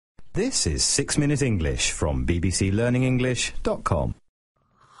This is 6 Minute English from bbclearningenglish.com.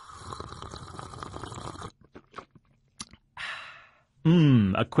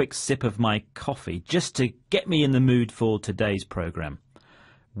 A quick sip of my coffee just to get me in the mood for today's programme.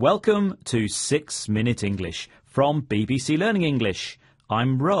 Welcome to 6 Minute English from BBC Learning English.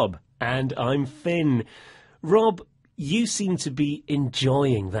 I'm Rob. And I'm Finn. Rob, you seem to be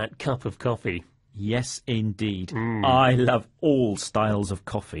enjoying that cup of coffee. Yes, indeed. I love all styles of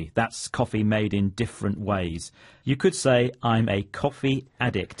coffee. That's coffee made in different ways. You could say I'm a coffee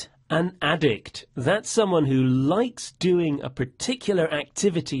addict. An addict, that's someone who likes doing a particular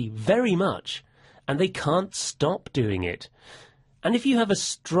activity very much, and they can't stop doing it. And if you have a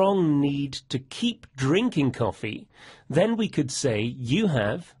strong need to keep drinking coffee, then we could say you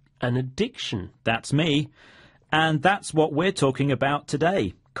have an addiction. That's me. And that's what we're talking about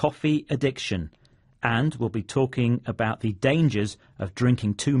today, coffee addiction. And we'll be talking about the dangers of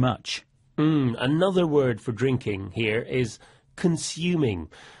drinking too much. Another word for drinking here is consuming.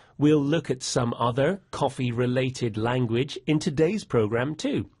 We'll look at some other coffee-related language in today's programme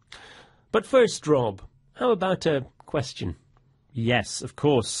too. But first, Rob, how about a question? Yes, of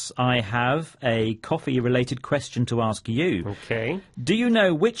course. I have a coffee-related question to ask you. Okay. Do you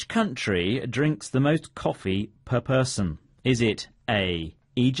know which country drinks the most coffee per person? Is it A,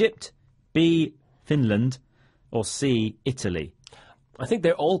 Egypt, B, Finland, or C, Italy? I think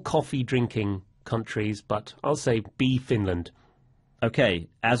they're all coffee-drinking countries, but I'll say B, Finland. OK,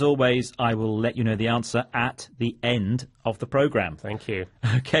 as always, I will let you know the answer at the end of the programme. Thank you.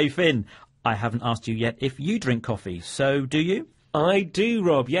 OK, Finn, I haven't asked you yet if you drink coffee, so do you? I do,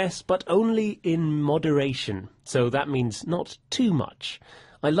 Rob, yes, but only in moderation. So that means not too much.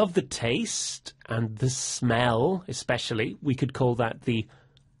 I love the taste and the smell, especially. We could call that the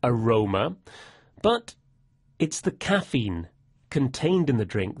aroma. But it's the caffeine contained in the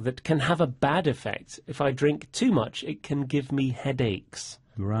drink that can have a bad effect. If I drink too much, it can give me headaches.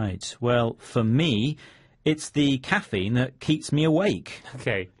 Right. Well, for me, it's the caffeine that keeps me awake.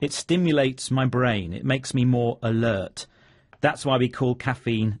 Okay. It stimulates my brain. It makes me more alert. That's why we call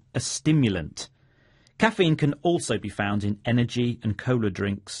caffeine a stimulant. Caffeine can also be found in energy and cola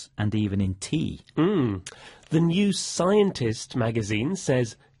drinks and even in tea. The New Scientist magazine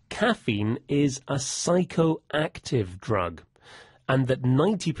says caffeine is a psychoactive drug and that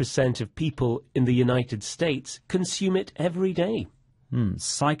 90% of people in the United States consume it every day.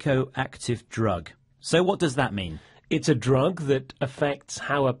 Psychoactive drug. So what does that mean? It's a drug that affects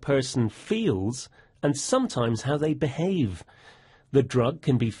how a person feels and sometimes how they behave. The drug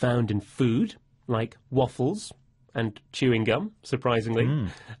can be found in food, like waffles and chewing gum, surprisingly,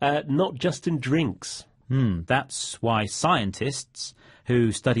 not just in drinks. That's why scientists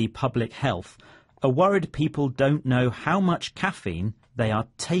who study public health are worried people don't know how much caffeine they are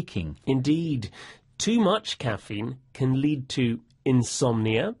taking. Indeed, too much caffeine can lead to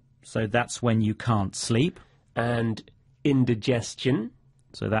insomnia. So that's when you can't sleep. And indigestion.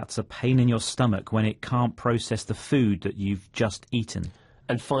 So that's a pain in your stomach when it can't process the food that you've just eaten.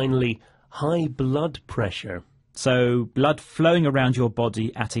 And finally, high blood pressure. So blood flowing around your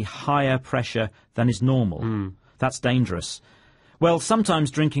body at a higher pressure than is normal. That's dangerous. Well,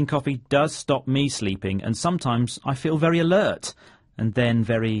 sometimes drinking coffee does stop me sleeping, and sometimes I feel very alert and then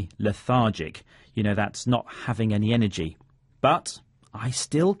very lethargic. You know, that's not having any energy. But I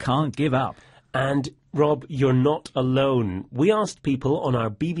still can't give up. And, Rob, you're not alone. We asked people on our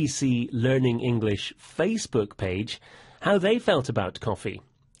BBC Learning English Facebook page how they felt about coffee,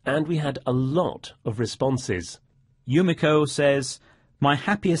 and we had a lot of responses. Yumiko says, "My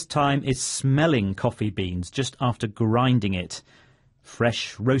happiest time is smelling coffee beans just after grinding it.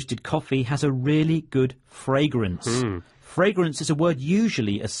 Fresh roasted coffee has a really good fragrance." Fragrance is a word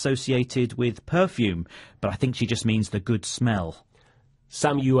usually associated with perfume, but I think she just means the good smell.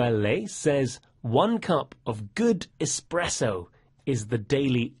 Samuele says, 1 cup of good espresso is the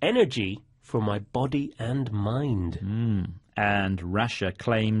daily energy for my body and mind. And Rasha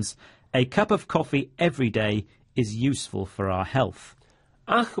claims, a cup of coffee every day is useful for our health.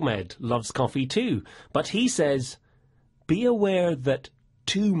 Ahmed loves coffee too, but he says, be aware that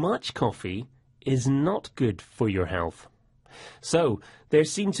too much coffee is not good for your health. So, there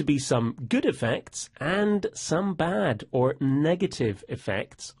seem to be some good effects and some bad or negative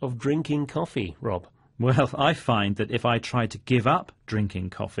effects of drinking coffee, Rob. Well, I find that if I try to give up drinking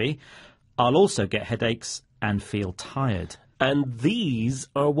coffee, I'll also get headaches and feel tired. And these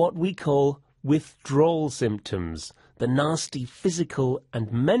are what we call withdrawal symptoms, the nasty physical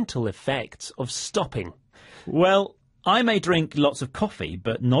and mental effects of stopping. Well, I may drink lots of coffee,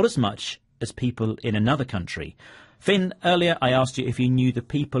 but not as much as people in another country. Finn, earlier I asked you if you knew the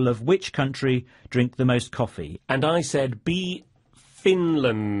people of which country drink the most coffee. And I said B,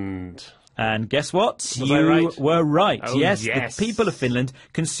 Finland. And guess what? Was I right? Were right. Oh, yes, yes. The people of Finland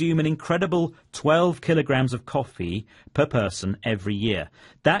consume an incredible 12 kilograms of coffee per person every year.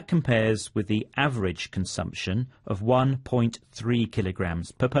 That compares with the average consumption of 1.3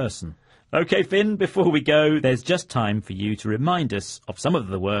 kilograms per person. OK, Finn, before we go, there's just time for you to remind us of some of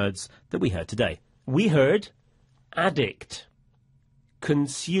the words that we heard today. We heard addict,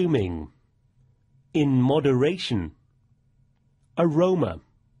 consuming, in moderation, aroma,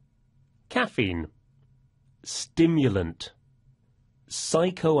 caffeine, stimulant,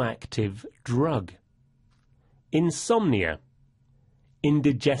 psychoactive drug, insomnia,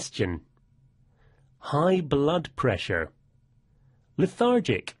 indigestion, high blood pressure,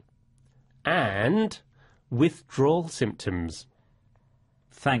 lethargic, and withdrawal symptoms.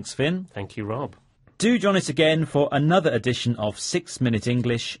 Thanks, Finn. Thank you, Rob. Do join us again for another edition of 6 Minute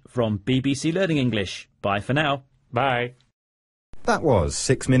English from BBC Learning English. Bye for now. Bye. That was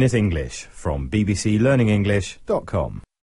 6 Minute English from bbclearningenglish.com.